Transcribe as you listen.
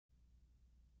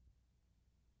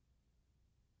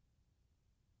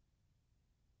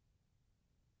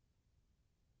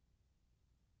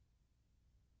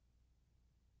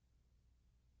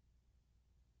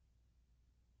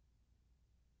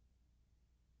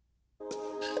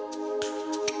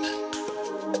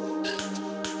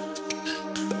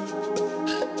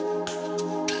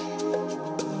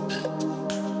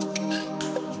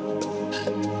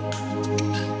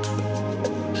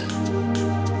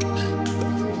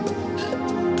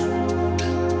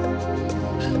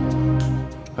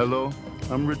Hello,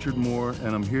 I'm Richard Moore,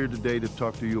 and I'm here today to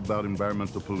talk to you about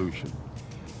environmental pollution.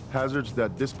 Hazards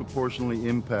that disproportionately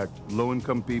impact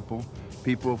low-income people,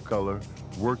 people of color,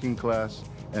 working class,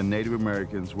 and Native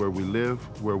Americans where we live,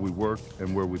 where we work,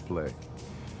 and where we play.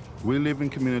 We live in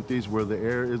communities where the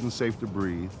air isn't safe to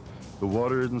breathe, the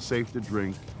water isn't safe to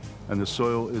drink, and the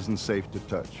soil isn't safe to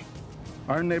touch.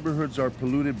 Our neighborhoods are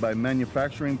polluted by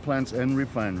manufacturing plants and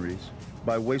refineries,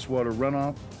 by wastewater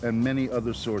runoff, and many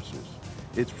other sources.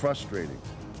 It's frustrating.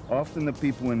 Often the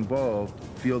people involved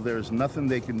feel there is nothing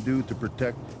they can do to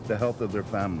protect the health of their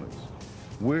families.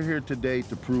 We're here today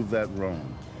to prove that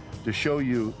wrong, to show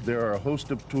you there are a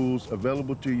host of tools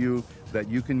available to you that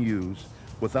you can use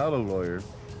without a lawyer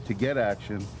to get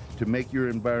action to make your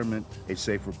environment a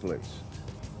safer place.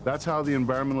 That's how the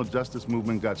environmental justice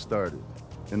movement got started.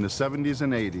 In the 70s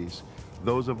and 80s,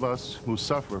 those of us who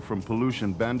suffer from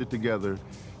pollution banded together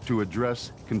to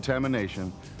address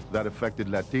contamination that affected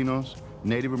Latinos,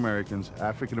 Native Americans,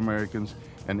 African Americans,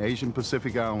 and Asian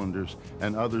Pacific Islanders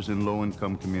and others in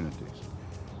low-income communities.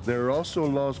 There are also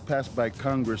laws passed by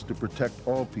Congress to protect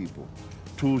all people,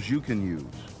 tools you can use,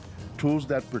 tools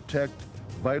that protect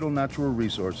vital natural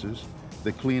resources,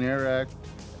 the Clean Air Act,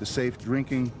 the Safe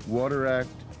Drinking Water Act,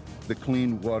 the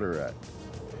Clean Water Act,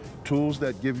 tools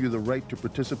that give you the right to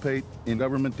participate in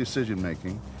government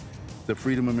decision-making, the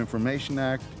Freedom of Information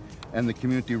Act, and the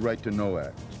Community Right to Know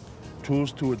Act,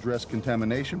 tools to address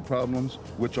contamination problems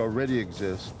which already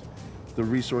exist, the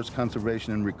Resource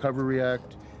Conservation and Recovery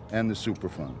Act, and the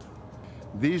Superfund.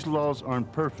 These laws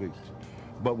aren't perfect,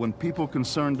 but when people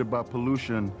concerned about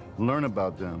pollution learn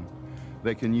about them,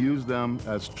 they can use them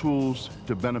as tools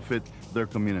to benefit their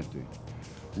community.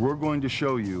 We're going to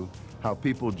show you how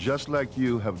people just like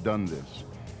you have done this,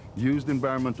 used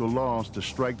environmental laws to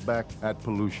strike back at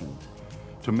pollution,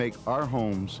 to make our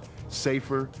homes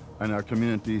safer and our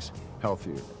communities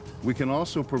healthier. We can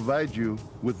also provide you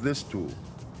with this tool,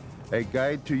 a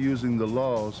guide to using the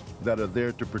laws that are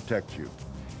there to protect you.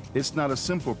 It's not a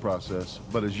simple process,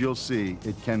 but as you'll see,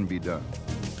 it can be done.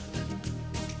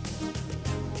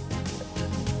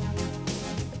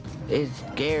 It's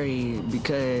scary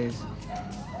because,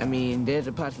 there's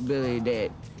a possibility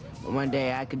that one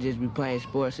day I could just be playing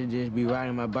sports and just be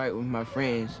riding my bike with my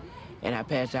friends and I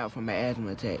pass out from an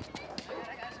asthma attack.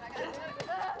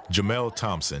 Jamel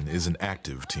Thompson is an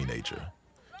active teenager.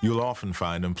 You'll often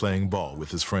find him playing ball with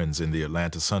his friends in the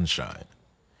Atlanta sunshine.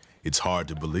 It's hard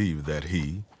to believe that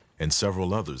he and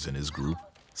several others in his group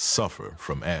suffer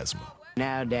from asthma.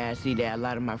 Now that I see that a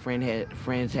lot of my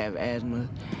friends have asthma,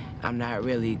 I'm not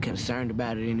really concerned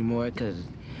about it anymore because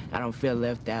I don't feel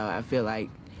left out. I feel like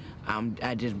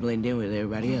I just blend in with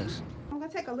everybody else. I'm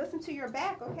gonna take a listen to your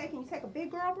back, okay? Can you take a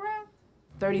big girl breath?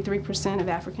 33% of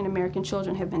African American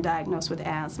children have been diagnosed with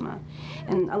asthma.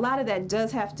 And a lot of that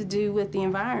does have to do with the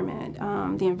environment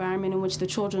in which the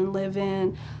children live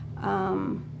in,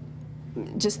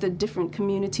 just the different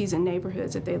communities and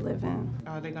neighborhoods that they live in.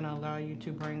 Are they going to allow you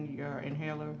to bring your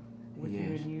inhaler with Yes.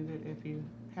 you and use it if you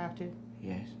have to?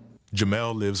 Yes.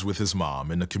 Jamel lives with his mom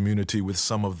in a community with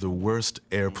some of the worst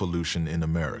air pollution in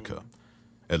America.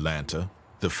 Atlanta,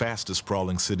 the fastest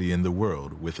sprawling city in the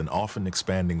world with an often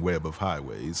expanding web of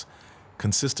highways,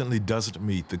 consistently doesn't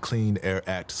meet the Clean Air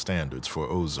Act standards for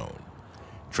ozone.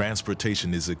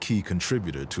 Transportation is a key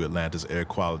contributor to Atlanta's air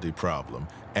quality problem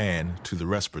and to the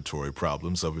respiratory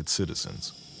problems of its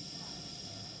citizens.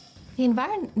 The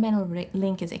environmental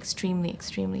link is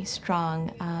extremely strong.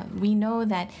 We know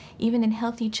that even in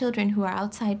healthy children who are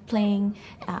outside playing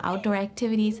outdoor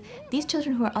activities, these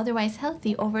children who are otherwise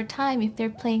healthy, over time, if they're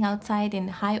playing outside in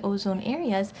high ozone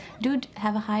areas, do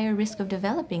have a higher risk of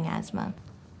developing asthma.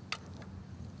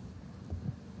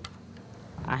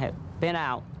 I have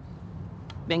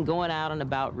been going out and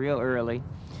about real early,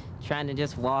 trying to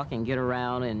just walk and get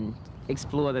around and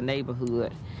explore the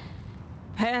neighborhood.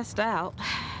 Passed out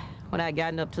when I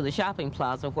gotten up to the shopping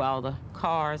plaza where all the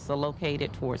cars are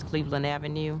located towards Cleveland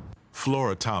Avenue.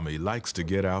 Flora Tommy likes to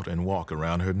get out and walk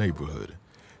around her neighborhood.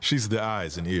 She's the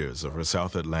eyes and ears of her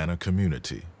South Atlanta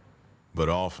community. But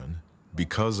often,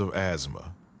 because of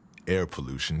asthma, air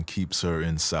pollution keeps her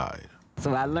inside.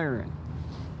 So I learned,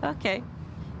 okay,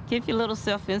 keep your little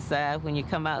self inside. When you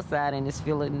come outside and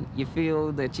you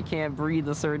feel that you can't breathe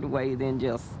a certain way, then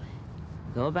just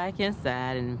go back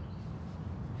inside and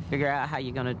figure out how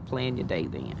you're gonna plan your day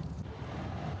then.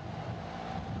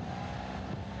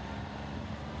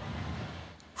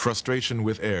 Frustration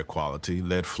with air quality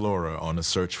led Flora on a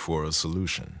search for a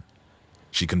solution.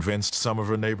 She convinced some of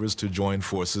her neighbors to join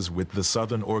forces with the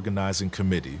Southern Organizing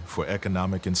Committee for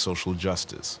Economic and Social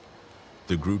Justice.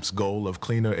 The group's goal of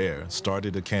cleaner air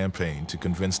started a campaign to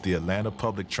convince the Atlanta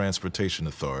Public Transportation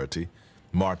Authority,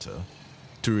 MARTA,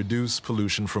 to reduce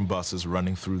pollution from buses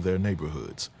running through their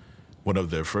neighborhoods. One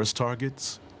of their first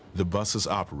targets, the buses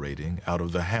operating out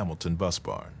of the Hamilton bus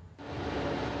barn.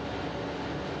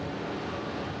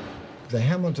 The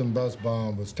Hamilton bus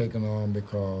barn was taken on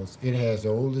because it has the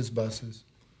oldest buses.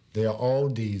 They are all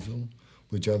diesel,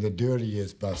 which are the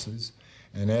dirtiest buses,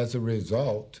 and as a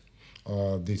result,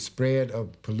 the spread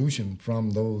of pollution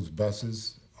from those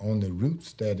buses on the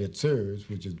routes that it serves,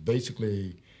 which is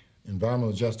basically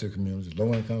environmental justice communities,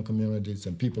 low-income communities,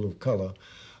 and people of color,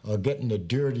 are getting the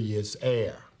dirtiest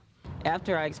air.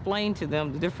 After I explained to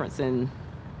them the difference in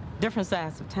different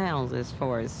sides of towns as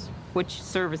far as which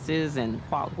services and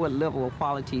what level of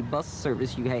quality bus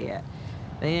service you had,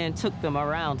 and took them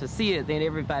around to see it, then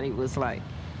everybody was like,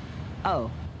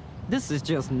 oh, this is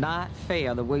just not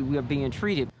fair the way we're being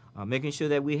treated. Making sure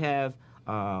that we have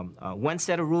one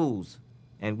set of rules,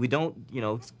 and we don't,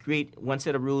 create one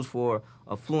set of rules for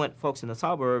affluent folks in the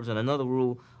suburbs and another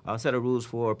set of rules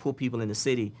for poor people in the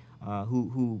city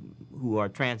who are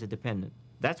transit dependent.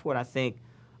 That's what I think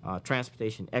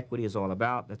transportation equity is all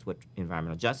about. That's what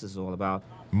environmental justice is all about.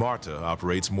 MARTA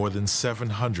operates more than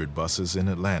 700 buses in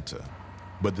Atlanta,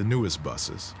 but the newest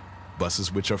buses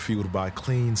which are fueled by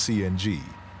clean CNG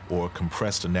or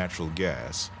compressed natural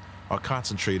gas, are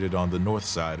concentrated on the north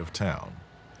side of town.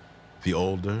 The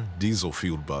older,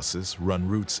 diesel-fueled buses run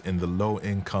routes in the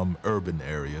low-income urban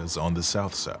areas on the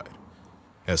south side.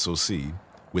 SOC,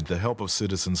 with the help of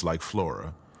citizens like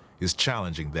Flora, is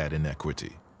challenging that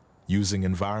inequity, using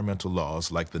environmental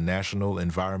laws like the National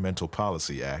Environmental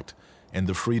Policy Act and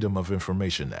the Freedom of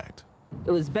Information Act.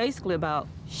 It was basically about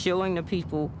showing the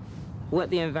people what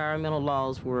the environmental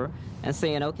laws were and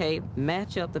saying, okay,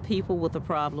 match up the people with the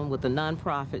problem with the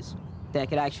nonprofits that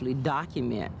could actually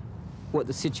document what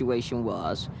the situation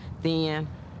was. Then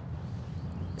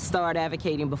start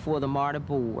advocating before the MARTA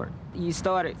board. You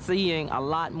started seeing a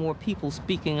lot more people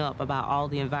speaking up about all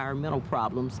the environmental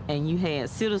problems, and you had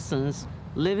citizens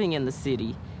living in the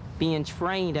city being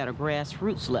trained at a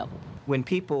grassroots level. When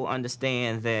people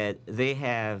understand that they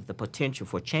have the potential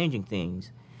for changing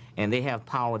things and they have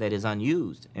power that is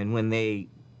unused, and when they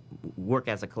work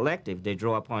as a collective, they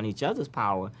draw upon each other's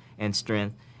power and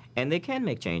strength, and they can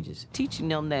make changes. Teaching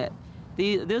them that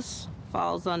this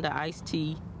falls under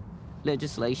ICE-T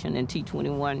legislation and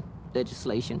T21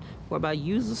 legislation, whereby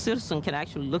you as a citizen can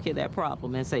actually look at that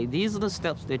problem and say, these are the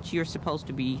steps that you're supposed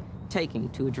to be taking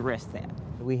to address that.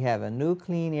 We have a new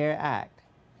Clean Air Act.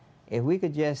 If we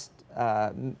could just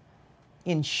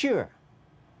ensure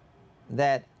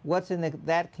that what's in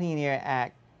that Clean Air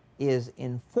Act is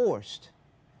enforced,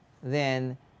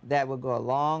 then that would go a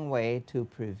long way to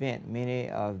prevent many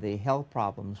of the health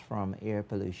problems from air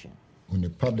pollution. When the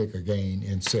public again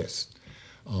insists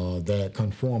that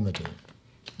conformity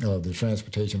of the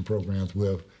transportation programs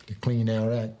with the Clean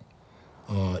Air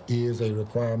Act is a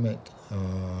requirement,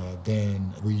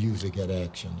 then we usually get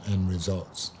action and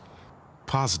results.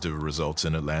 Positive results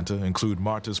in Atlanta include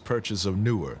MARTA's purchase of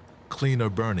newer,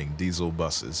 cleaner-burning diesel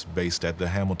buses based at the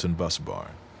Hamilton bus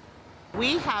barn.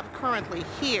 We have currently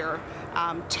here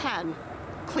 10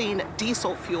 clean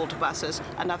diesel-fueled buses.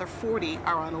 Another 40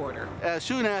 are on order. As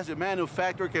soon as the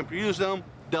manufacturer can produce them,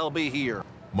 they'll be here.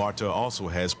 MARTA also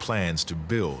has plans to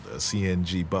build a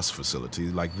CNG bus facility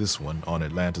like this one on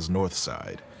Atlanta's north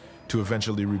side to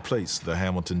eventually replace the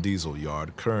Hamilton diesel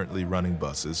yard currently running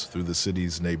buses through the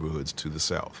city's neighborhoods to the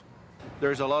south.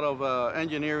 There's a lot of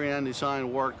engineering and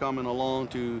design work coming along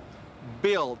to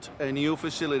build a new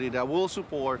facility that will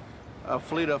support a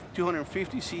fleet of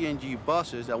 250 CNG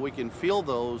buses that we can fill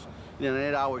those in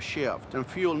an 8-hour shift and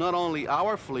fuel not only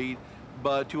our fleet,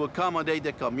 but to accommodate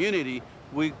the community.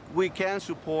 We can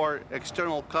support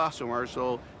external customers,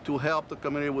 so to help the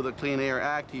community with the Clean Air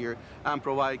Act here and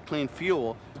provide clean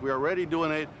fuel. We're already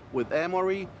doing it with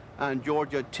Emory and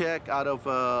Georgia Tech out of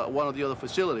one of the other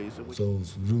facilities.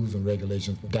 Those rules and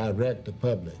regulations direct the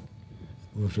public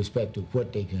with respect to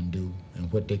what they can do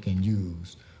and what they can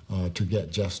use to get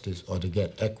justice or to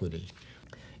get equity.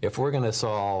 If we're going to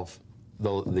solve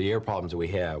the air problems that we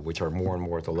have, which are more and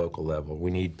more at the local level,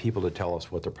 we need people to tell us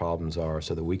what the problems are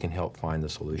so that we can help find the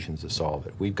solutions to solve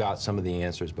it. We've got some of the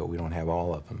answers, but we don't have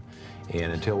all of them.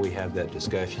 And until we have that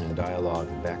discussion and dialogue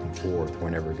and back and forth, we're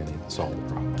never going to solve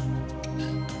the problem.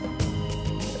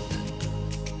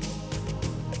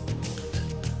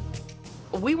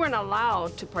 We weren't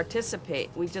allowed to participate.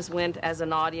 We just went as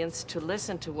an audience to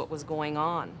listen to what was going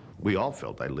on. We all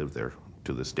felt, I lived there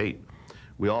to this date,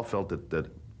 we all felt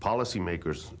that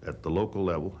policymakers at the local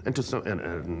level and at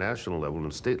a national level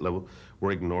and state level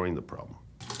were ignoring the problem.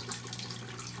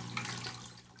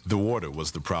 The water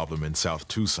was the problem in South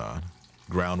Tucson.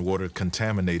 Groundwater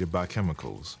contaminated by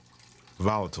chemicals.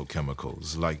 Volatile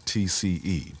chemicals like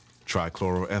TCE,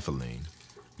 trichloroethylene,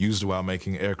 used while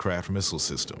making aircraft missile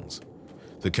systems.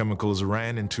 The chemicals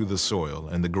ran into the soil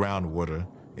and the groundwater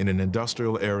in an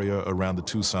industrial area around the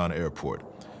Tucson airport,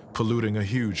 polluting a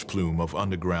huge plume of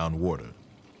underground water,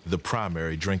 the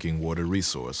primary drinking water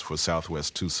resource for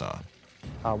Southwest Tucson.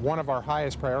 One of our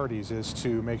highest priorities is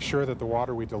to make sure that the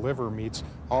water we deliver meets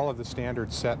all of the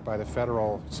standards set by the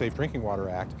Federal Safe Drinking Water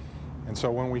Act. And so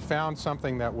when we found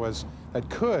something that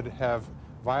could have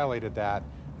violated that,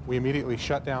 we immediately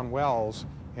shut down wells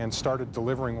and started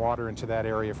delivering water into that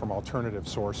area from alternative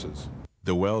sources.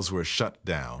 The wells were shut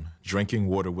down, drinking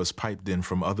water was piped in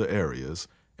from other areas,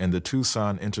 and the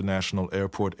Tucson International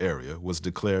Airport area was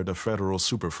declared a federal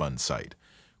Superfund site,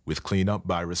 with cleanup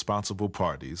by responsible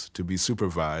parties to be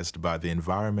supervised by the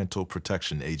Environmental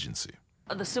Protection Agency.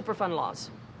 The Superfund laws.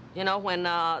 You know, when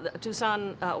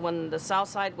Tucson, when the South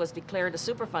Side was declared a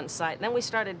Superfund site, then we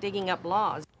started digging up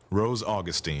laws. Rose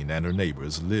Augustine and her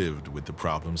neighbors lived with the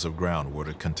problems of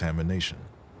groundwater contamination.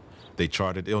 They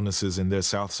charted illnesses in their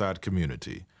Southside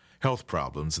community, health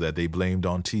problems that they blamed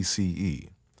on TCE.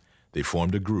 They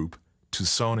formed a group,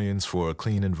 Tucsonians for a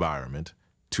Clean Environment,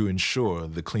 to ensure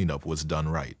the cleanup was done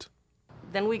right.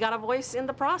 Then we got a voice in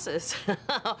the process.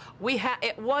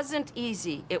 It wasn't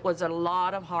easy. It was a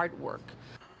lot of hard work.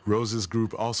 Rose's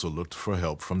group also looked for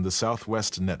help from the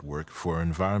Southwest Network for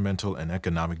Environmental and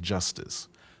Economic Justice.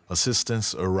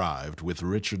 Assistance arrived with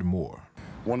Richard Moore.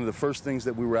 One of the first things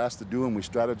that we were asked to do, and we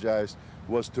strategized,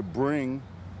 was to bring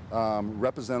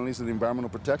representatives of the Environmental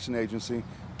Protection Agency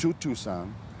to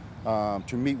Tucson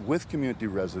to meet with community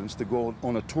residents, to go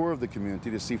on a tour of the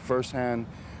community to see firsthand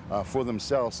for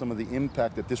themselves some of the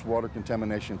impact that this water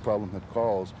contamination problem had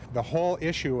caused. The whole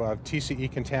issue of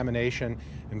TCE contamination,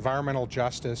 environmental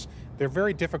justice, they're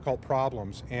very difficult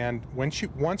problems, and once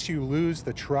you lose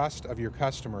the trust of your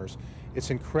customers, it's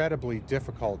incredibly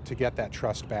difficult to get that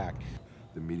trust back.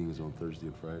 The meeting is on Thursday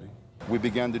and Friday. We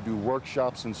began to do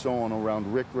workshops and so on around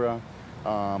RCRA,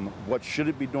 what should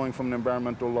it be doing from an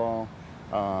environmental law,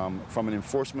 from an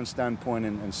enforcement standpoint,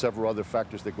 and several other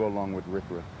factors that go along with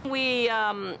RCRA. We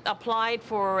applied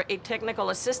for a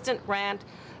technical assistant grant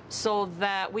so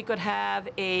that we could have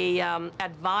a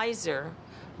advisor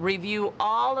review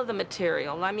all of the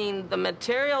material. I mean, the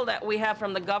material that we have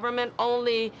from the government,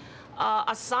 only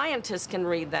a scientist can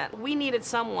read that. We needed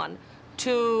someone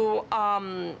to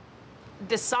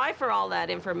decipher all that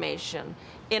information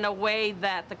in a way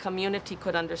that the community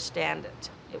could understand it.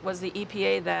 It was the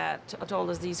EPA that told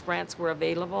us these grants were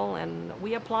available, and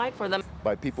we applied for them.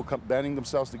 By people banding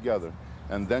themselves together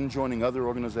and then joining other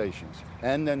organizations,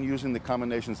 and then using the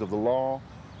combinations of the law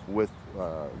with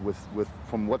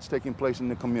from what's taking place in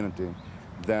the community,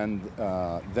 then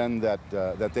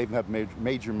that they've had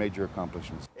major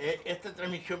accomplishments.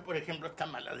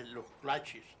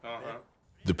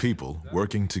 The people,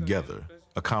 working together,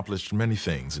 accomplished many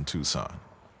things in Tucson.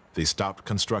 They stopped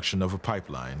construction of a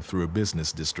pipeline through a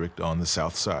business district on the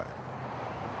south side.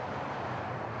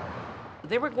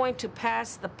 They were going to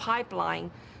pass the pipeline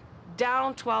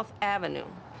down 12th Avenue.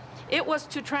 It was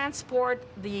to transport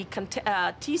the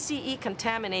TCE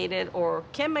contaminated or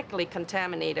chemically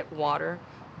contaminated water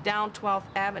down 12th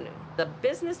Avenue. The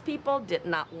business people did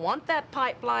not want that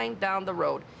pipeline down the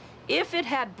road. If it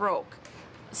had broke,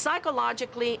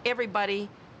 psychologically, everybody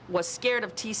was scared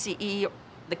of TCE,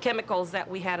 the chemicals that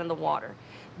we had in the water.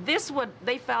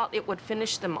 They felt it would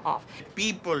finish them off.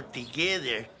 People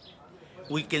together,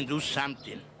 we can do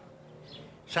something.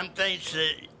 Sometimes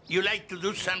you like to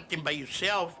do something by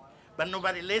yourself, but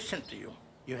nobody listens to you.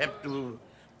 You have to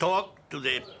talk to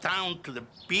the town, to the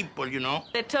people, you know.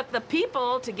 It took the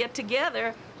people to get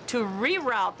together to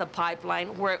reroute the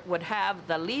pipeline where it would have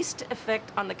the least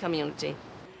effect on the community.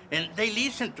 And they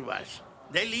listen to us.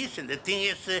 They listen. The thing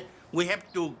is, we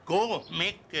have to go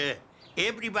make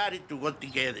everybody to go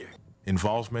together.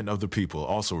 Involvement of the people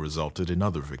also resulted in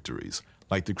other victories,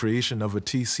 like the creation of a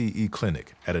TCE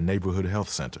clinic at a neighborhood health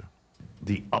center.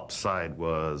 The upside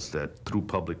was that through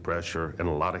public pressure and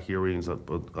a lot of hearings,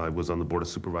 I was on the Board of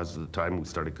Supervisors at the time, we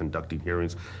started conducting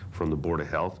hearings from the Board of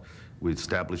Health. We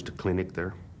established a clinic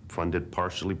there, funded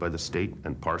partially by the state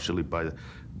and partially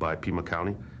by Pima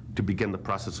County, to begin the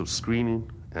process of screening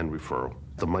and referral.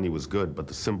 The money was good, but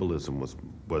the symbolism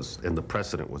was and the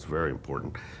precedent was very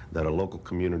important, that a local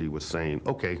community was saying,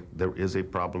 okay, there is a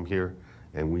problem here,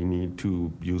 and we need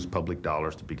to use public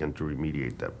dollars to begin to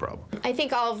remediate that problem. I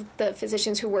think all of the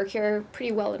physicians who work here are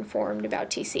pretty well informed about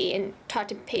TC and talk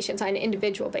to patients on an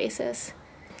individual basis.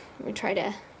 We try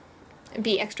to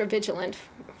be extra vigilant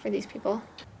for these people.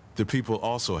 The people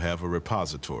also have a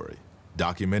repository,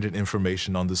 documented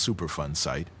information on the Superfund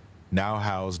site, now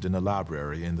housed in a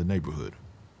library in the neighborhood.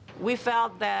 We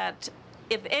felt that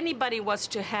if anybody was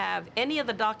to have any of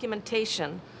the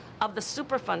documentation of the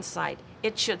Superfund site,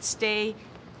 it should stay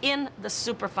in the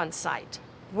Superfund site,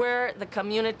 where the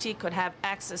community could have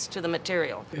access to the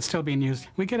material. It's still being used.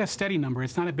 We get a steady number.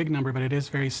 It's not a big number, but it is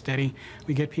very steady.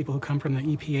 We get people who come from the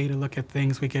EPA to look at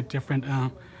things. We get different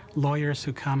lawyers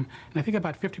who come. And I think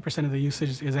about 50% of the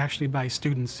usage is actually by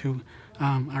students who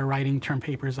are writing term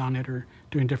papers on it or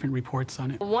doing different reports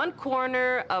on it. One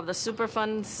corner of the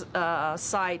Superfund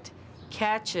site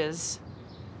catches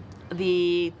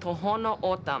the Tohono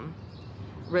O'odham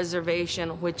Reservation,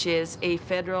 which is a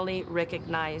federally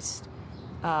recognized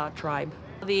tribe.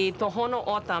 The Tohono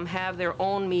O'odham have their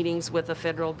own meetings with the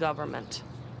federal government.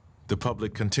 The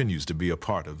public continues to be a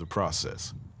part of the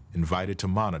process, invited to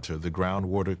monitor the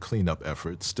groundwater cleanup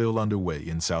effort still underway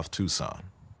in South Tucson.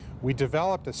 We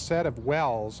developed a set of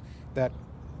wells that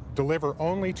deliver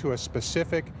only to a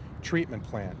specific treatment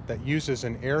plant that uses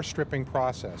an air stripping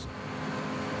process.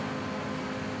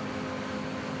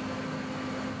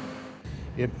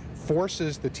 It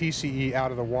forces the TCE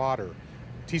out of the water.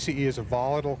 TCE is a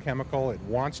volatile chemical. It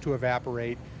wants to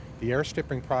evaporate. The air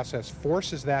stripping process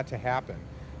forces that to happen.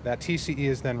 That TCE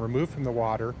is then removed from the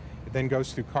water. It then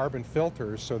goes through carbon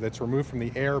filters so that it's removed from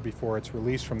the air before it's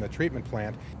released from the treatment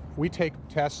plant. We take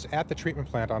tests at the treatment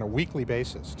plant on a weekly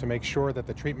basis to make sure that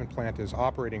the treatment plant is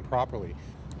operating properly.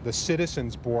 The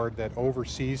Citizens Board that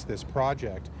oversees this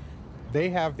project, they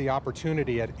have the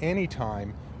opportunity at any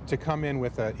time to come in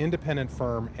with an independent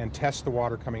firm and test the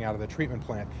water coming out of the treatment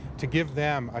plant to give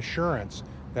them assurance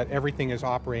that everything is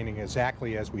operating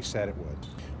exactly as we said it would.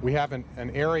 We have an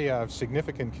area of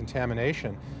significant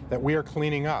contamination that we are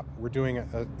cleaning up. We're doing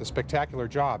a spectacular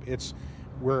job.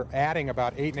 We're adding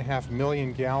about 8.5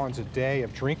 million gallons a day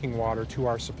of drinking water to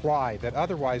our supply that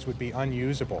otherwise would be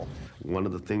unusable. One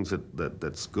of the things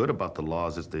that's good about the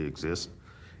laws as they exist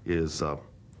is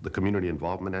the community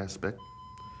involvement aspect,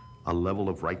 a level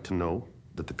of right to know,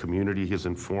 that the community is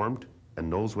informed and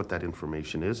knows what that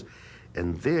information is,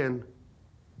 and then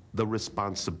the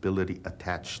responsibility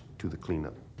attached to the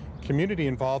cleanup. Community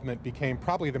involvement became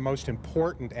probably the most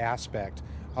important aspect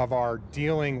of our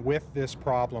dealing with this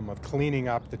problem of cleaning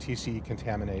up the TCE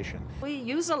contamination. We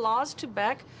use the laws to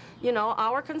back,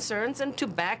 our concerns and to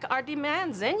back our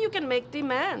demands. Then you can make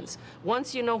demands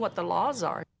once you know what the laws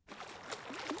are.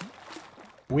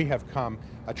 We have come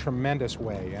a tremendous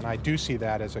way, and I do see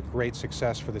that as a great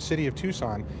success for the city of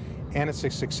Tucson, and it's a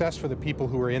success for the people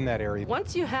who are in that area.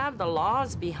 Once you have the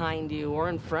laws behind you or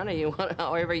in front of you,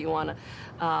 however you want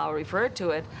to refer to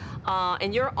it,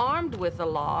 and you're armed with the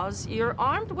laws, you're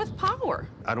armed with power.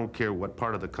 I don't care what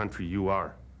part of the country you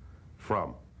are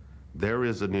from. There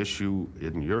is an issue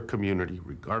in your community,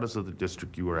 regardless of the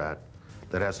district you are at,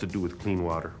 that has to do with clean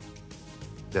water,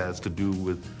 that has to do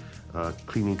with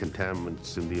cleaning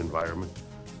contaminants in the environment,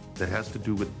 that has to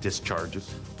do with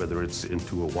discharges, whether it's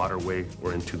into a waterway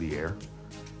or into the air,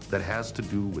 that has to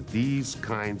do with these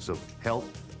kinds of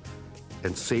health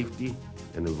and safety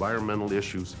and environmental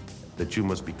issues that you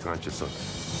must be conscious of.